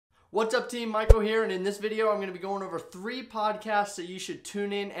What's up team, Michael here, and in this video I'm going to be going over 3 podcasts that you should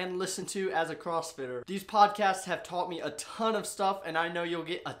tune in and listen to as a CrossFitter. These podcasts have taught me a ton of stuff and I know you'll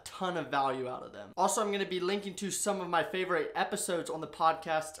get a ton of value out of them. Also, I'm going to be linking to some of my favorite episodes on the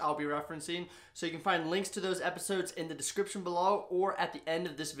podcasts I'll be referencing, so you can find links to those episodes in the description below or at the end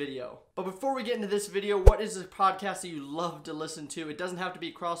of this video. But before we get into this video, what is a podcast that you love to listen to? It doesn't have to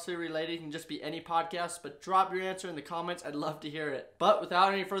be CrossFit related, it can just be any podcast, but drop your answer in the comments, I'd love to hear it. But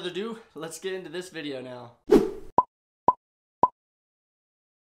without any further ado, let's get into this video now.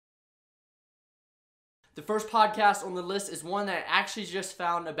 The first podcast on the list is one that I actually just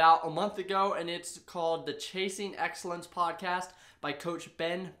found about a month ago, and it's called the Chasing Excellence Podcast by Coach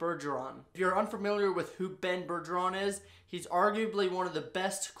Ben Bergeron. If you're unfamiliar with who Ben Bergeron is, he's arguably one of the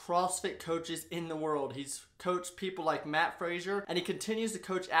best CrossFit coaches in the world. He's coached people like Matt Fraser, and he continues to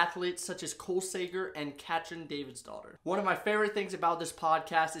coach athletes such as Cole Sager and Katrin Davidsdottir. One of my favorite things about this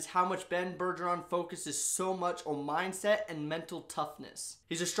podcast is how much Ben Bergeron focuses so much on mindset and mental toughness.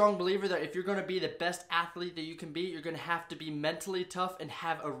 He's a strong believer that if you're going to be the best athlete that you can be, you're going to have to be mentally tough and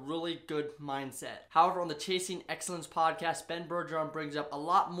have a really good mindset. However, on the Chasing Excellence podcast, Ben Bergeron brings up a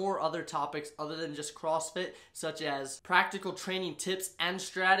lot more other topics other than just CrossFit, such as practical training tips and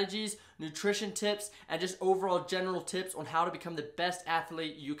strategies, nutrition tips, and just overall general tips on how to become the best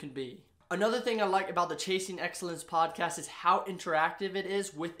athlete you can be. Another thing I like about the Chasing Excellence podcast is how interactive it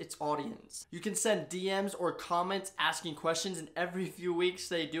is with its audience. You can send DMs or comments asking questions, and every few weeks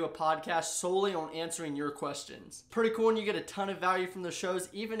they do a podcast solely on answering your questions. Pretty cool, and you get a ton of value from the shows,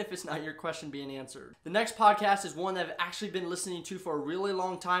 even if it's not your question being answered. The next podcast is one that I've actually been listening to for a really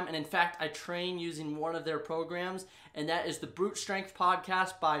long time, and in fact I train using one of their programs, and that is the Brute Strength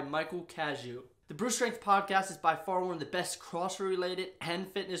Podcast by Michael Cazayoux. The Brute Strength Podcast is by far one of the best CrossFit-related and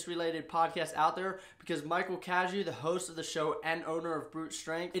fitness-related podcasts out there because Michael Cazayoux, the host of the show and owner of Brute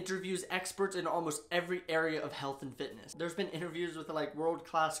Strength, interviews experts in almost every area of health and fitness. There's been interviews with like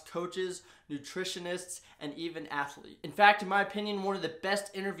world-class coaches, nutritionists, and even athletes. In fact, in my opinion, one of the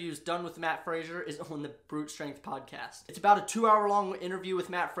best interviews done with Matt Fraser is on the Brute Strength Podcast. It's about a 2-hour-long interview with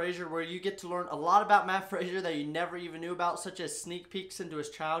Matt Fraser where you get to learn a lot about Matt Fraser that you never even knew about, such as sneak peeks into his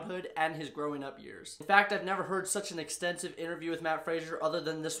childhood and his growing up years. In fact, I've never heard such an extensive interview with Matt Fraser other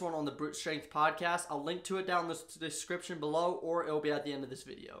than this one on the Brute Strength Podcast. I'll link to it down in the description below, or it'll be at the end of this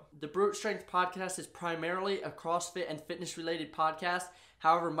video. The Brute Strength Podcast is primarily a CrossFit and fitness related podcast.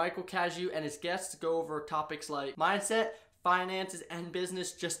 However, Michael Cazayoux and his guests go over topics like mindset, finances, and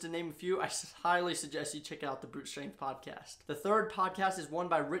business, just to name a few. I highly suggest you check out the Brute Strength Podcast. The third podcast is one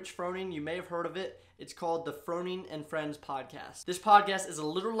by Rich Froning. You may have heard of it. It's called the Froning and Friends Podcast. This podcast is a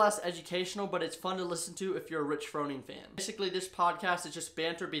little less educational, but it's fun to listen to if you're a Rich Froning fan. Basically, this podcast is just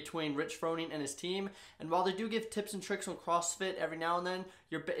banter between Rich Froning and his team, and while they do give tips and tricks on CrossFit every now and then,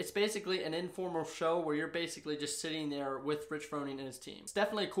 it's basically an informal show where you're basically just sitting there with Rich Froning and his team. It's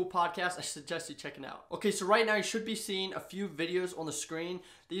definitely a cool podcast. I suggest you check it out. Okay, so right now you should be seeing a few videos on the screen.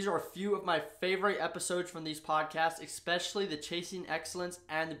 These are a few of my favorite episodes from these podcasts, especially the Chasing Excellence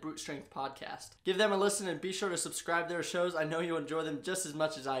and the Brute Strength Podcast. Give them a listen and be sure to subscribe to their shows. I know you'll enjoy them just as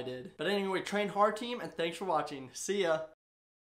much as I did. But anyway, train hard team, and thanks for watching. See ya.